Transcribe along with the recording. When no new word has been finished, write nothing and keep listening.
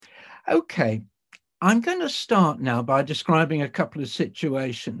Okay, I'm going to start now by describing a couple of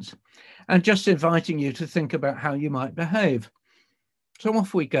situations and just inviting you to think about how you might behave. So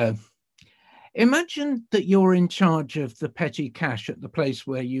off we go. Imagine that you're in charge of the petty cash at the place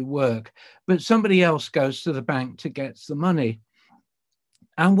where you work, but somebody else goes to the bank to get the money.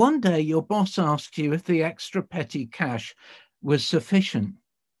 And one day your boss asks you if the extra petty cash was sufficient.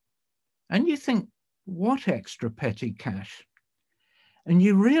 And you think, what extra petty cash? And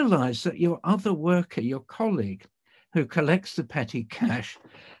you realize that your other worker, your colleague, who collects the petty cash,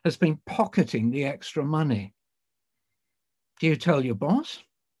 has been pocketing the extra money. Do you tell your boss?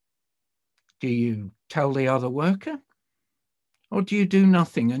 Do you tell the other worker? Or do you do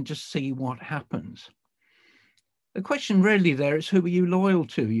nothing and just see what happens? The question really there is, who are you loyal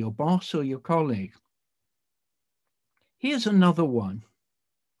to, your boss or your colleague? Here's another one.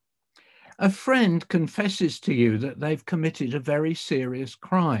 A friend confesses to you that they've committed a very serious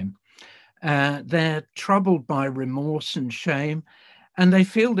crime. They're troubled by remorse and shame, and they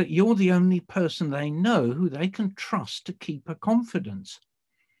feel that you're the only person they know who they can trust to keep a confidence.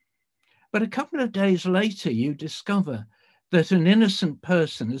 But a couple of days later, you discover that an innocent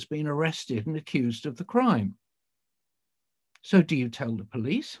person has been arrested and accused of the crime. So do you tell the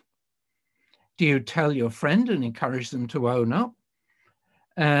police? Do you tell your friend and encourage them to own up?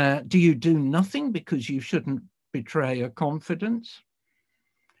 Do you do nothing because you shouldn't betray a confidence?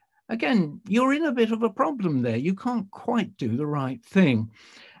 Again, you're in a bit of a problem there. You can't quite do the right thing.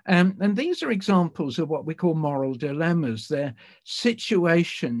 And these are examples of what we call moral dilemmas. They're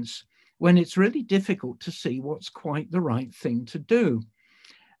situations when it's really difficult to see what's quite the right thing to do.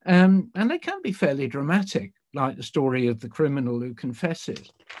 And they can be fairly dramatic, like the story of the criminal who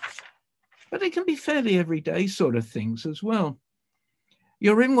confesses. But they can be fairly everyday sort of things as well.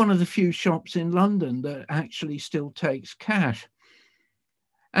 You're in one of the few shops in London that actually still takes cash,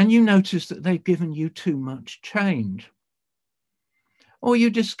 and you notice that they've given you too much change. Or you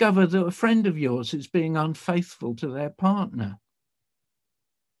discover that a friend of yours is being unfaithful to their partner.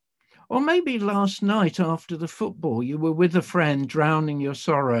 Or maybe last night after the football, you were with a friend drowning your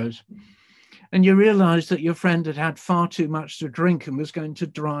sorrows, and you realized that your friend had had far too much to drink and was going to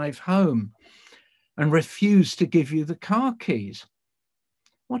drive home and refused to give you the car keys.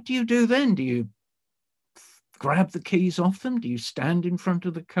 What do you do then? Do you grab the keys off them? Do you stand in front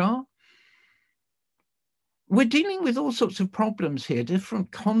of the car? We're dealing with all sorts of problems here, different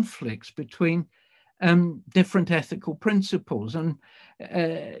conflicts between different ethical principles. And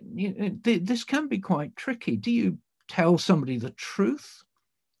this can be quite tricky. Do you tell somebody the truth,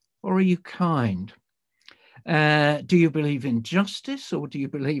 or are you kind? Do you believe in justice, or do you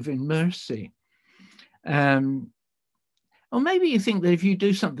believe in mercy? Or maybe you think that if you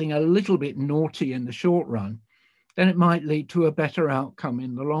do something a little bit naughty in the short run, then it might lead to a better outcome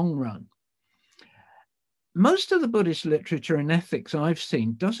in the long run. Most of the Buddhist literature and ethics I've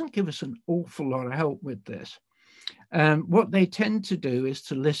seen doesn't give us an awful lot of help with this. What they tend to do is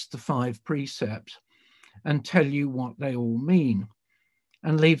to list the 5 precepts and tell you what they all mean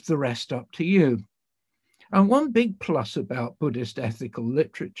and leave the rest up to you. And one big plus about Buddhist ethical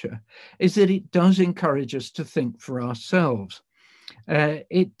literature is that it does encourage us to think for ourselves.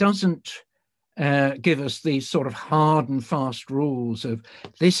 It doesn't give us these sort of hard and fast rules of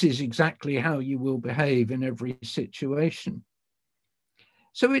this is exactly how you will behave in every situation.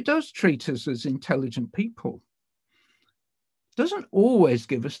 So it does treat us as intelligent people. It doesn't always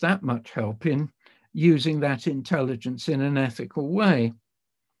give us that much help in using that intelligence in an ethical way.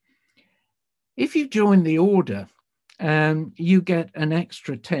 If you join the order, you get an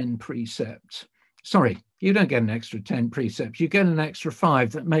extra 10 precepts. Sorry, you don't get an extra 10 precepts. You get an extra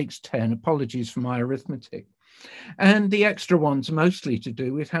 5 that makes 10. Apologies for my arithmetic. And the extra one's mostly to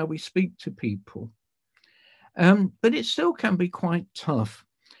do with how we speak to people. But it still can be quite tough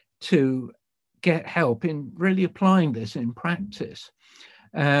to get help in really applying this in practice.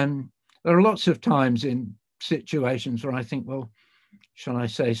 There are lots of times in situations where I think, well, shall I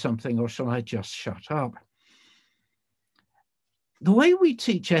say something or shall I just shut up? The way we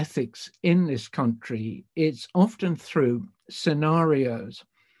teach ethics in this country is often through scenarios.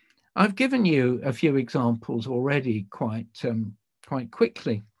 I've given you a few examples already quite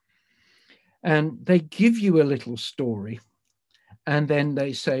quickly. And they give you a little story and then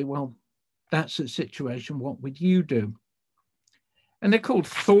they say, well, that's a situation, what would you do? And they're called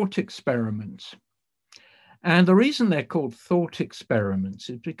thought experiments. And the reason they're called thought experiments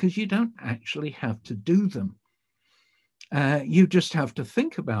is because you don't actually have to do them. You just have to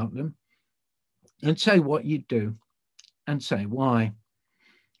think about them and say what you do and say why.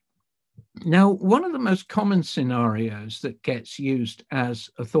 Now, one of the most common scenarios that gets used as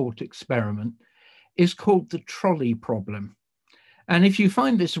a thought experiment is called the trolley problem. And if you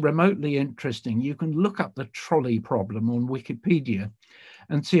find this remotely interesting, you can look up the trolley problem on Wikipedia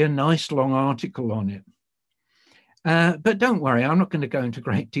and see a nice long article on it. But don't worry, I'm not going to go into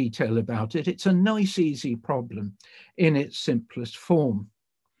great detail about it. It's a nice, easy problem in its simplest form.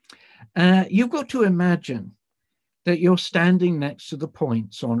 You've got to imagine that you're standing next to the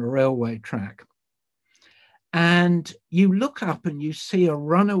points on a railway track, and you look up and you see a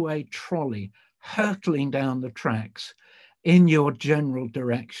runaway trolley hurtling down the tracks in your general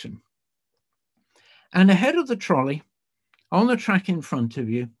direction. And ahead of the trolley, on the track in front of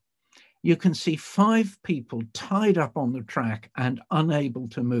you, you can see 5 people tied up on the track and unable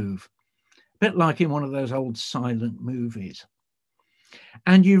to move, a bit like in one of those old silent movies.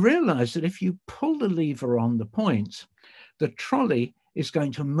 And you realize that if you pull the lever on the points, the trolley is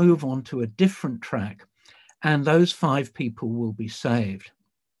going to move on to a different track, and those 5 people will be saved.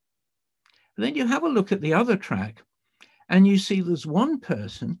 But then you have a look at the other track, and you see there's one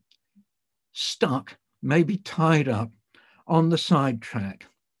person stuck, maybe tied up on the side track.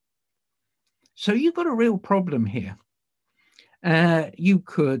 So you've got a real problem here. You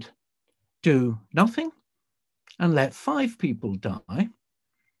could do nothing and let 5 people die,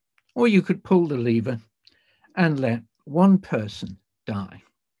 or you could pull the lever and let 1 person die.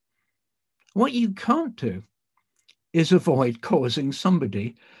 What you can't do is avoid causing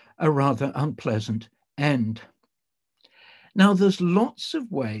somebody a rather unpleasant end. Now, there's lots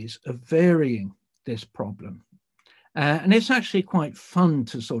of ways of varying this problem. And it's actually quite fun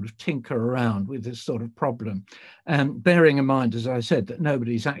to sort of tinker around with this sort of problem, bearing in mind, as I said, that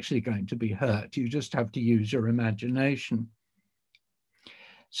nobody's actually going to be hurt. You just have to use your imagination.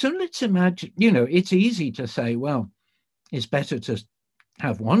 So let's imagine, it's easy to say, well, it's better to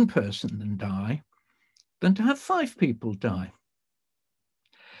have 1 person than to have 5 people die.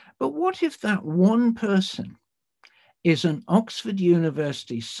 But what if that 1 person is an Oxford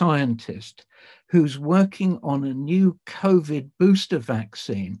University scientist who's working on a new COVID booster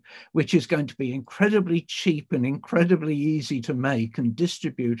vaccine, which is going to be incredibly cheap and incredibly easy to make and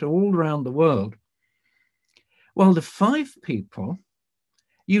distribute all around the world? Well, the 5 people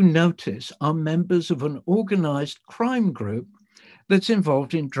you notice are members of an organized crime group that's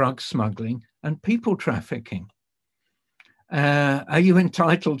involved in drug smuggling and people trafficking. Are you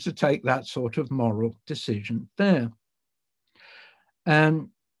entitled to take that sort of moral decision there?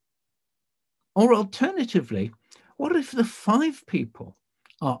 Or alternatively, what if the 5 people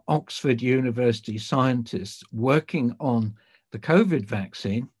are Oxford University scientists working on the COVID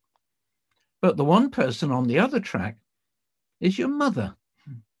vaccine, but the 1 person on the other track is your mother?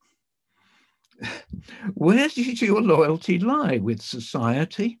 Where does your loyalty lie? With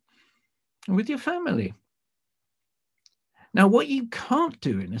society or with your family? Now, what you can't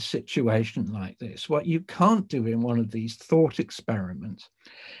do in a situation like this, what you can't do in one of these thought experiments,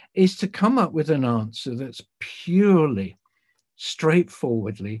 is to come up with an answer that's purely,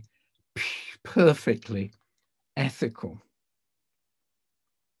 straightforwardly, perfectly ethical.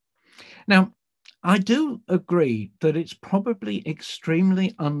 Now, I do agree that it's probably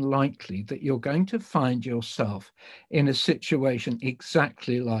extremely unlikely that you're going to find yourself in a situation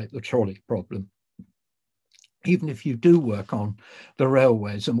exactly like the trolley problem, even if you do work on the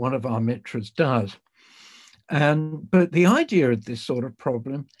railways, and one of our Mitras does. But the idea of this sort of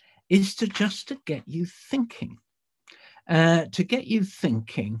problem is to get you thinking, about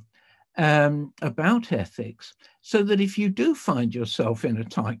ethics, so that if you do find yourself in a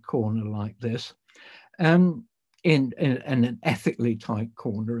tight corner like this, in an ethically tight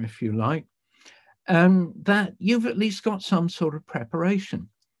corner, if you like, that you've at least got some sort of preparation.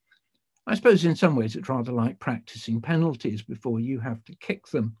 I suppose in some ways it's rather like practicing penalties before you have to kick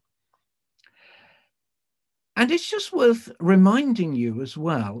them. And it's just worth reminding you as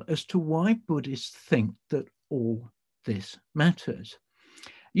well as to why Buddhists think that all this matters.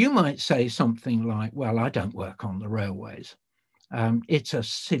 You might say something like, well, I don't work on the railways. It's a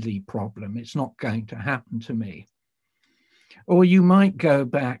silly problem. It's not going to happen to me. Or you might go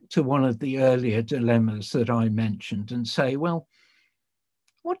back to one of the earlier dilemmas that I mentioned and say, well,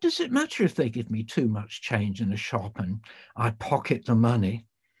 what does it matter if they give me too much change in a shop and I pocket the money?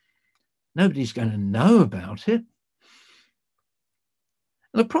 Nobody's going to know about it.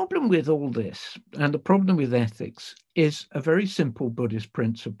 The problem with all this, and the problem with ethics, is a very simple Buddhist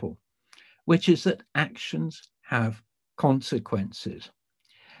principle, which is that actions have consequences.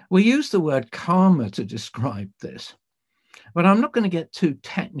 We use the word karma to describe this, but I'm not going to get too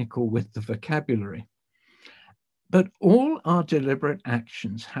technical with the vocabulary. But all our deliberate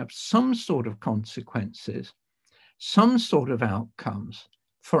actions have some sort of consequences, some sort of outcomes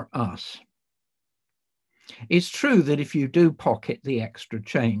for us. It's true that if you do pocket the extra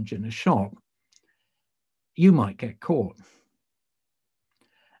change in a shop, you might get caught.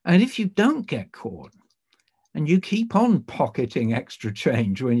 And if you don't get caught and you keep on pocketing extra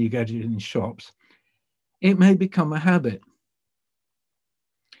change when you get it in shops, it may become a habit.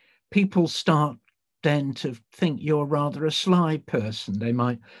 People start then to think you're rather a sly person. They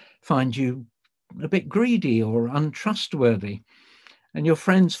might find you a bit greedy or untrustworthy, and your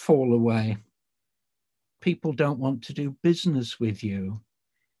friends fall away. People don't want to do business with you.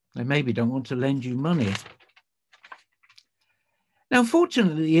 They maybe don't want to lend you money. Now,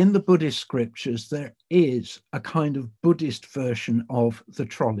 fortunately, in the Buddhist scriptures, there is a kind of Buddhist version of the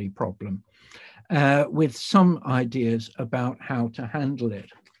trolley problem, with some ideas about how to handle it.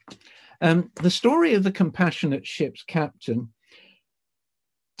 The story of the compassionate ship's captain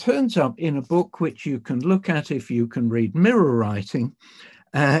turns up in a book which you can look at if you can read mirror writing.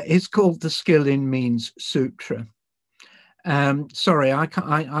 It's called the Skill in Means Sutra. Sorry, I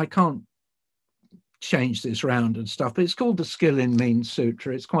can't change this round and stuff, but it's called the Skill in Means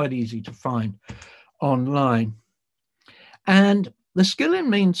Sutra. It's quite easy to find online. And the Skill in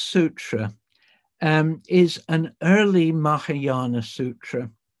Means Sutra is an early Mahayana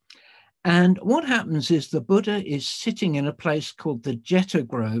sutra. And what happens is the Buddha is sitting in a place called the Jeta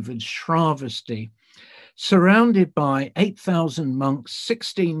Grove in Shravasti, surrounded by 8,000 monks,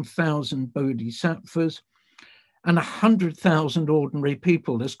 16,000 bodhisattvas, and 100,000 ordinary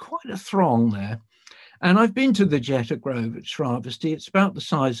people. There's quite a throng there. And I've been to the Jeta Grove at Shravasti. It's about the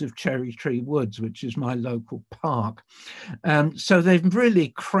size of Cherry Tree Woods, which is my local park. So they've really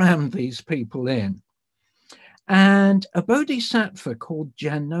crammed these people in. And a bodhisattva called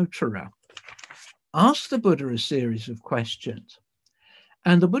Janotara asks the Buddha a series of questions.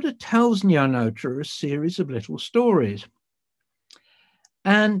 And the Buddha tells Janotara a series of little stories.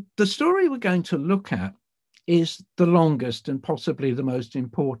 And the story we're going to look at is the longest and possibly the most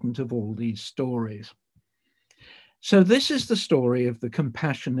important of all these stories. So this is the story of the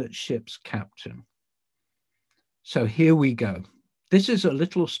compassionate ship's captain. So here we go. This is a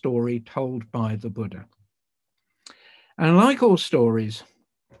little story told by the Buddha. And like all stories,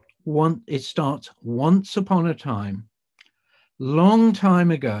 it starts once upon a time, long time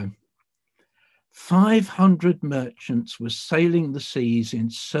ago. 500 merchants were sailing the seas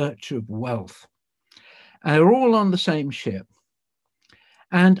in search of wealth. And they're all on the same ship.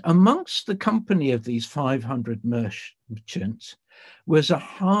 And amongst the company of these 500 merchants was a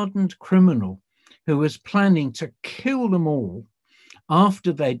hardened criminal who was planning to kill them all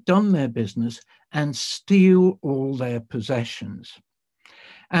after they'd done their business and steal all their possessions.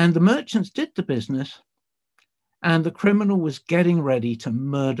 And the merchants did the business, and the criminal was getting ready to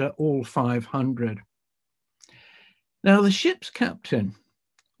murder all 500. Now, the ship's captain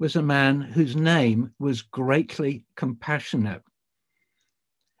was a man whose name was Greatly Compassionate.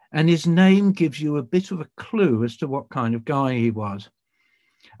 And his name gives you a bit of a clue as to what kind of guy he was.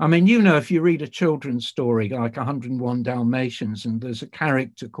 I mean, you know, if you read a children's story like 101 Dalmatians and there's a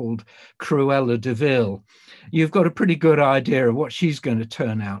character called Cruella de Vil, you've got a pretty good idea of what she's going to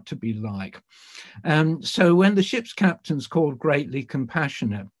turn out to be like. So when the ship's captain's called Greatly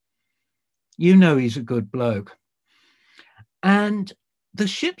Compassionate, you know he's a good bloke. And the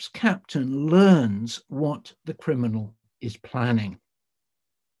ship's captain learns what the criminal is planning.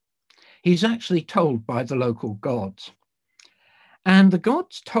 He's actually told by the local gods. And the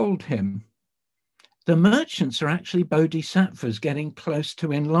gods told him the merchants are actually bodhisattvas getting close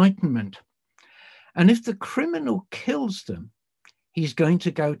to enlightenment. And if the criminal kills them, he's going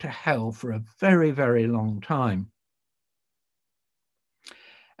to go to hell for a very, very long time.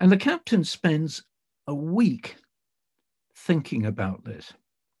 And the captain spends a week thinking about this.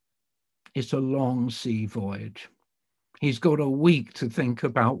 It's a long sea voyage. He's got a week to think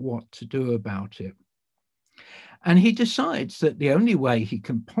about what to do about it. And he decides that the only way he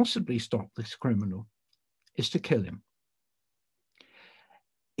can possibly stop this criminal is to kill him.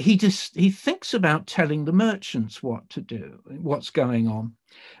 He thinks about telling the merchants what to do, what's going on.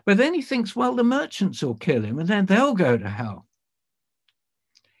 But then he thinks, well, the merchants will kill him and then they'll go to hell.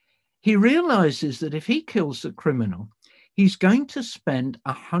 He realizes that if he kills the criminal, he's going to spend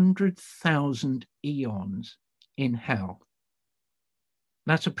 100,000 eons in hell.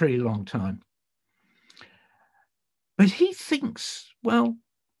 That's a pretty long time. But he thinks, well,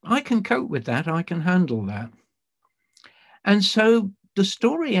 I can cope with that. I can handle that. And so the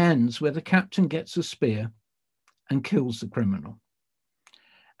story ends where the captain gets a spear and kills the criminal.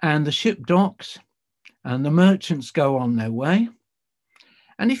 And the ship docks and the merchants go on their way.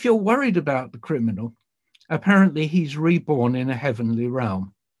 And if you're worried about the criminal, apparently he's reborn in a heavenly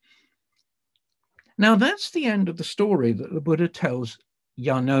realm. Now, that's the end of the story that the Buddha tells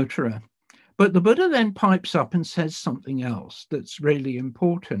Yanotara. But the Buddha then pipes up and says something else that's really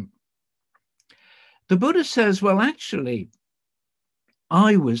important. The Buddha says, well, actually,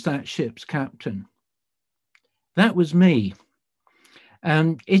 I was that ship's captain. That was me.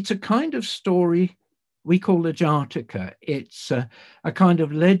 It's a kind of story we call the Jataka. It's a kind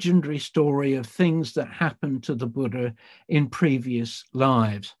of legendary story of things that happened to the Buddha in previous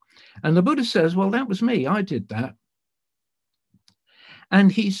lives. And the Buddha says, well, that was me. I did that.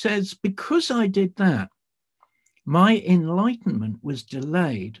 And he says, because I did that, my enlightenment was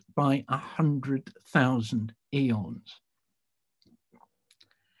delayed by 100,000 eons.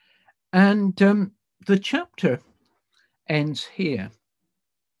 And the chapter ends here.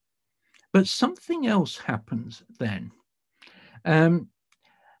 But something else happens then.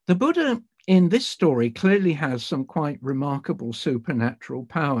 The Buddha in this story clearly has some quite remarkable supernatural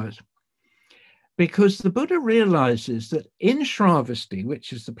powers, because the Buddha realizes that in Shravasti,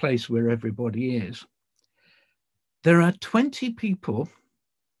 which is the place where everybody is, there are 20 people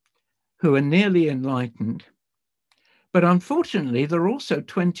who are nearly enlightened, but unfortunately there are also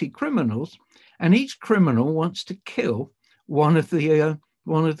 20 criminals, and each criminal wants to kill one of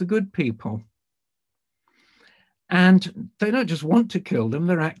the good people. And they don't just want to kill them,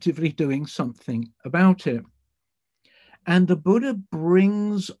 they're actively doing something about it. And the Buddha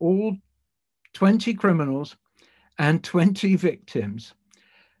brings all 20 criminals and 20 victims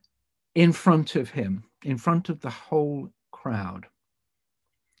in front of him, in front of the whole crowd.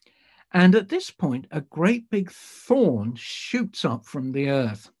 And at this point, a great big thorn shoots up from the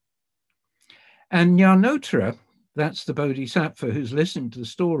earth. And Yanotara, that's the Bodhisattva who's listening to the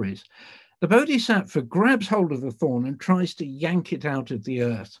stories, the Bodhisattva grabs hold of the thorn and tries to yank it out of the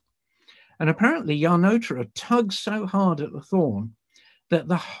earth. And apparently Yanotara tugs so hard at the thorn that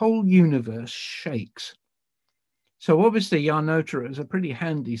the whole universe shakes. So obviously Yanotara is a pretty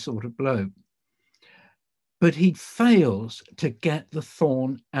handy sort of bloke. But he fails to get the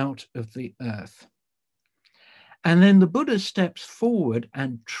thorn out of the earth. And then the Buddha steps forward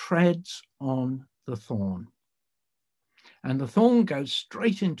and treads on the thorn. And the thorn goes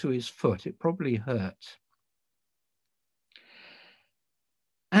straight into his foot. It probably hurts.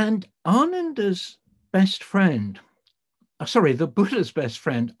 And Ananda's best friend, the Buddha's best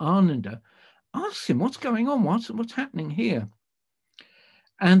friend, Ananda, asks him, what's going on? What's happening here?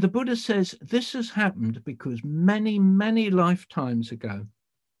 And the Buddha says, this has happened because many, many lifetimes ago,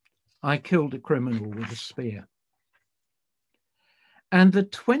 I killed a criminal with a spear. And the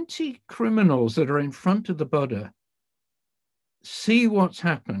 20 criminals that are in front of the Buddha see what's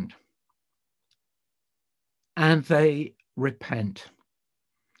happened and they repent.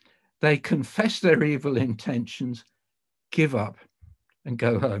 They confess their evil intentions, give up and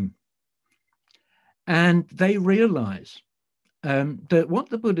go home. And they realize that what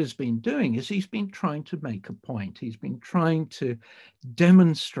the Buddha's been doing is he's been trying to make a point. He's been trying to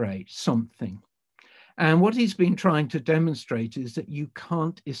demonstrate something. And what he's been trying to demonstrate is that you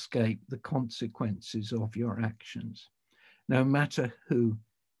can't escape the consequences of your actions, no matter who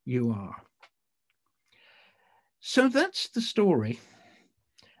you are. So that's the story.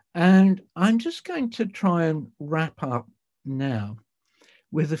 And I'm just going to try and wrap up now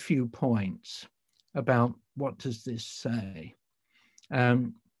with a few points about what does this say.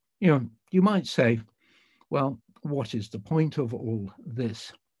 You might say, well, what is the point of all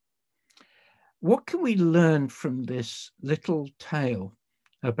this? What can we learn from this little tale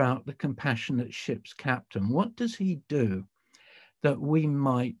about the compassionate ship's captain? What does he do that we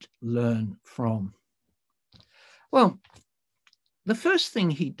might learn from? Well, the first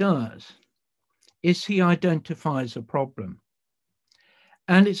thing he does is he identifies a problem.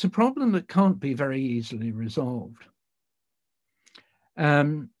 And it's a problem that can't be very easily resolved.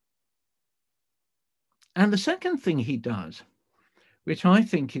 And the second thing he does, which I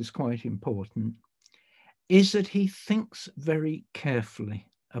think is quite important, is that he thinks very carefully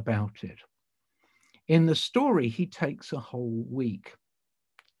about it. In the story, he takes a whole week.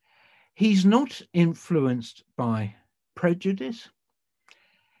 He's not influenced by prejudice.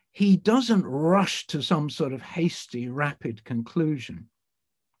 He doesn't rush to some sort of hasty, rapid conclusion.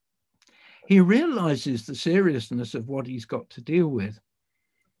 He realizes the seriousness of what he's got to deal with,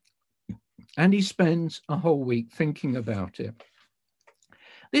 and he spends a whole week thinking about it.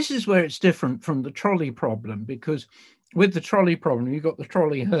 This is where it's different from the trolley problem, because with the trolley problem, you've got the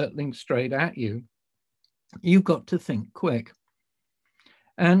trolley hurtling straight at you. You've got to think quick.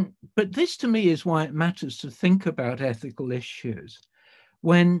 But this to me is why it matters to think about ethical issues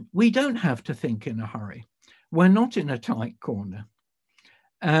when we don't have to think in a hurry. We're not in a tight corner.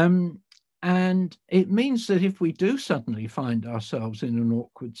 And it means that if we do suddenly find ourselves in an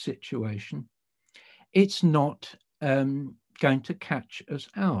awkward situation, it's not going to catch us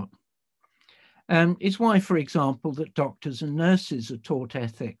out. It's why, for example, that doctors and nurses are taught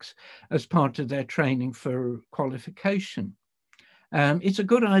ethics as part of their training for qualification. It's a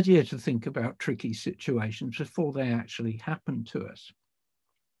good idea to think about tricky situations before they actually happen to us.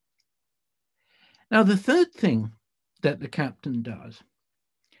 Now, the third thing that the captain does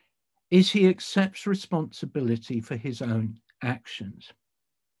is he accepts responsibility for his own actions.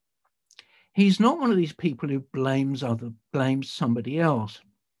 He's not one of these people who blames somebody else.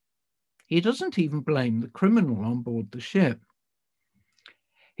 He doesn't even blame the criminal on board the ship.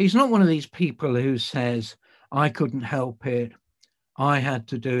 He's not one of these people who says, I couldn't help it, I had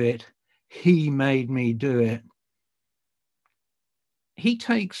to do it, he made me do it. He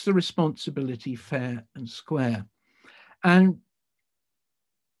takes the responsibility fair and square. And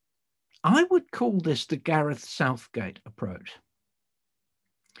I would call this the Gareth Southgate approach.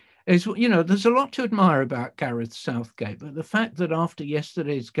 There's a lot to admire about Gareth Southgate, but the fact that after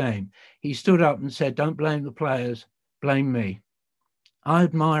yesterday's game, he stood up and said, don't blame the players, blame me. I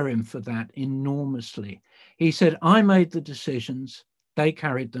admire him for that enormously. He said, I made the decisions, they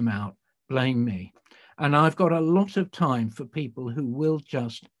carried them out, blame me. And I've got a lot of time for people who will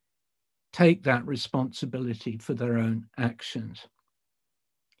just take that responsibility for their own actions.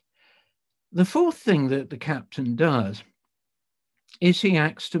 The fourth thing that the captain does is he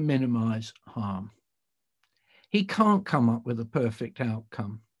acts to minimize harm. He can't come up with a perfect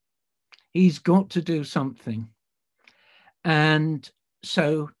outcome. He's got to do something. And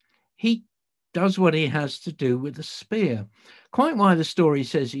so he does what he has to do with a spear. Quite why the story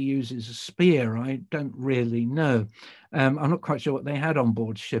says he uses a spear, I don't really know. I'm not quite sure what they had on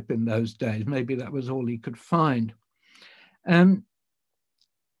board ship in those days. Maybe that was all he could find.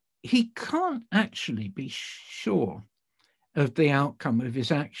 He can't actually be sure of the outcome of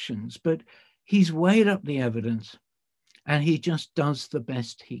his actions, but he's weighed up the evidence and he just does the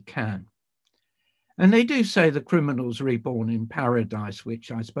best he can. And they do say the criminal's reborn in paradise,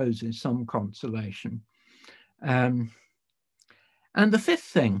 which I suppose is some consolation. And the fifth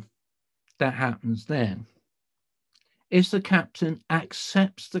thing that happens then is the captain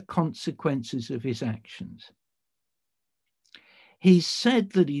accepts the consequences of his actions. He's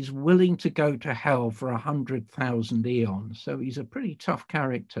said that he's willing to go to hell for 100,000 eons, so he's a pretty tough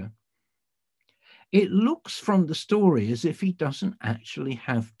character. It looks from the story as if he doesn't actually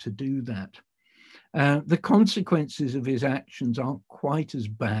have to do that. The consequences of his actions aren't quite as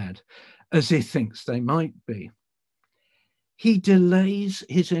bad as he thinks they might be. He delays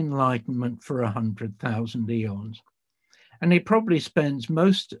his enlightenment for 100,000 eons, and he probably spends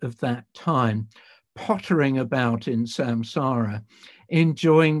most of that time pottering about in samsara,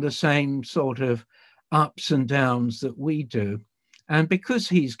 enjoying the same sort of ups and downs that we do. And because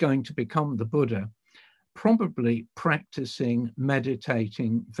he's going to become the Buddha, probably practicing,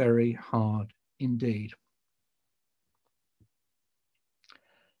 meditating very hard indeed.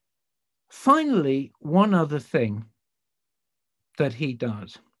 Finally, one other thing that he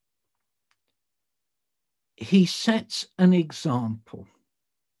does. He sets an example.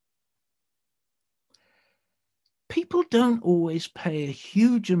 People don't always pay a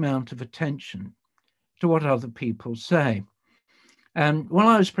huge amount of attention to what other people say. And while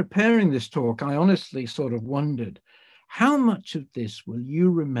I was preparing this talk, I honestly sort of wondered, how much of this will you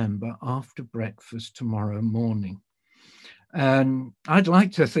remember after breakfast tomorrow morning? And I'd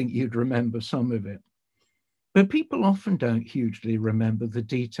like to think you'd remember some of it. But people often don't hugely remember the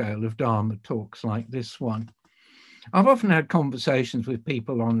detail of Dharma talks like this one. I've often had conversations with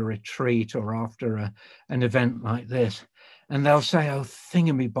people on a retreat or after an event like this, and they'll say, oh,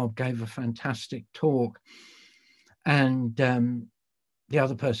 Thingamy-Bob gave a fantastic talk. And the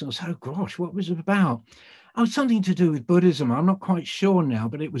other person will say, oh, gosh, what was it about? Oh, something to do with Buddhism. I'm not quite sure now,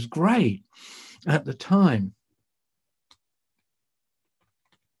 but it was great at the time.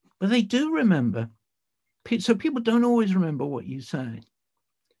 But they do remember. So people don't always remember what you say,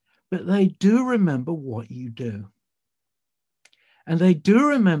 but they do remember what you do. And they do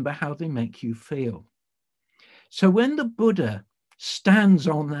remember how they make you feel. So when the Buddha stands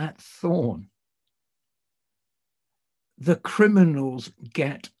on that thorn, the criminals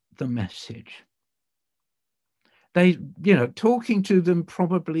get the message. Talking to them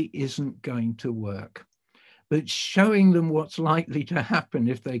probably isn't going to work, but showing them what's likely to happen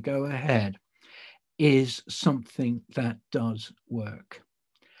if they go ahead is something that does work.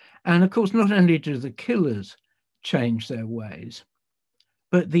 And of course, not only do the killers change their ways,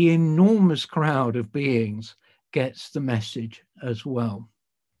 but the enormous crowd of beings gets the message as well.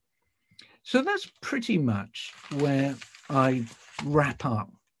 So that's pretty much where I wrap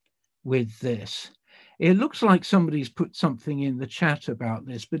up with this. It looks like somebody's put something in the chat about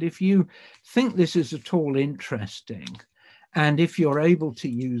this, but if you think this is at all interesting, and if you're able to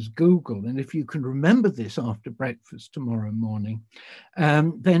use Google, and if you can remember this after breakfast tomorrow morning,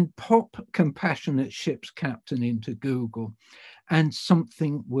 then pop Compassionate Ship's Captain into Google, and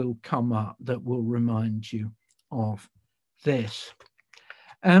something will come up that will remind you of this.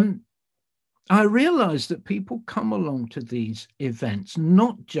 I realize that people come along to these events,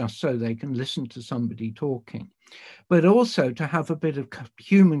 not just so they can listen to somebody talking, but also to have a bit of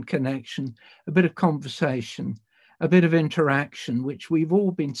human connection, a bit of conversation, a bit of interaction, which we've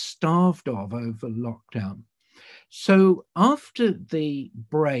all been starved of over lockdown. So after the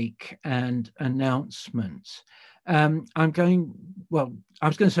break and announcements, I was going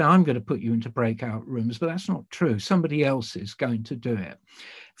to say I'm going to put you into breakout rooms, but that's not true. Somebody else is going to do it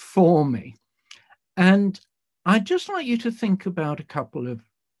for me. And I'd just like you to think about a couple of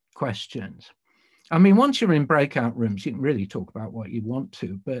questions. I mean, once you're in breakout rooms, you can really talk about what you want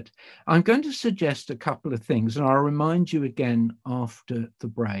to, but I'm going to suggest a couple of things, and I'll remind you again after the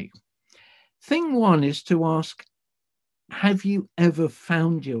break. Thing one is to ask, have you ever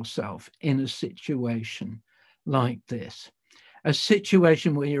found yourself in a situation like this? A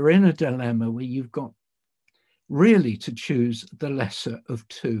situation where you're in a dilemma, where you've got really to choose the lesser of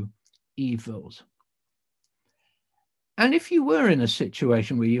two evils. And if you were in a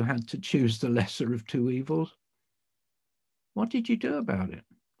situation where you had to choose the lesser of two evils, what did you do about it?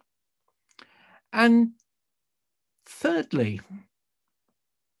 And thirdly,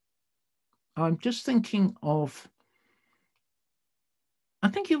 I'm just thinking of, I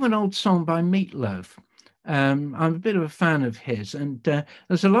think of an old song by Meat Loaf. I'm a bit of a fan of his, and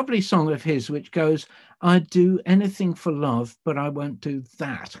there's a lovely song of his which goes, I'd do anything for love, but I won't do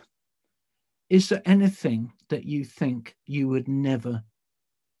that. Is there anything that you think you would never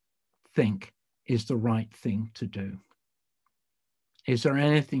think is the right thing to do? Is there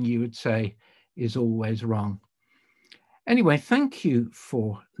anything you would say is always wrong? Anyway, thank you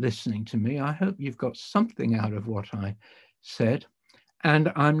for listening to me. I hope you've got something out of what I said. And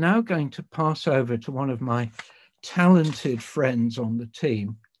I'm now going to pass over to one of my talented friends on the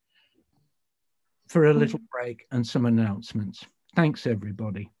team for a little break and some announcements. Thanks,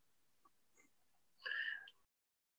 everybody.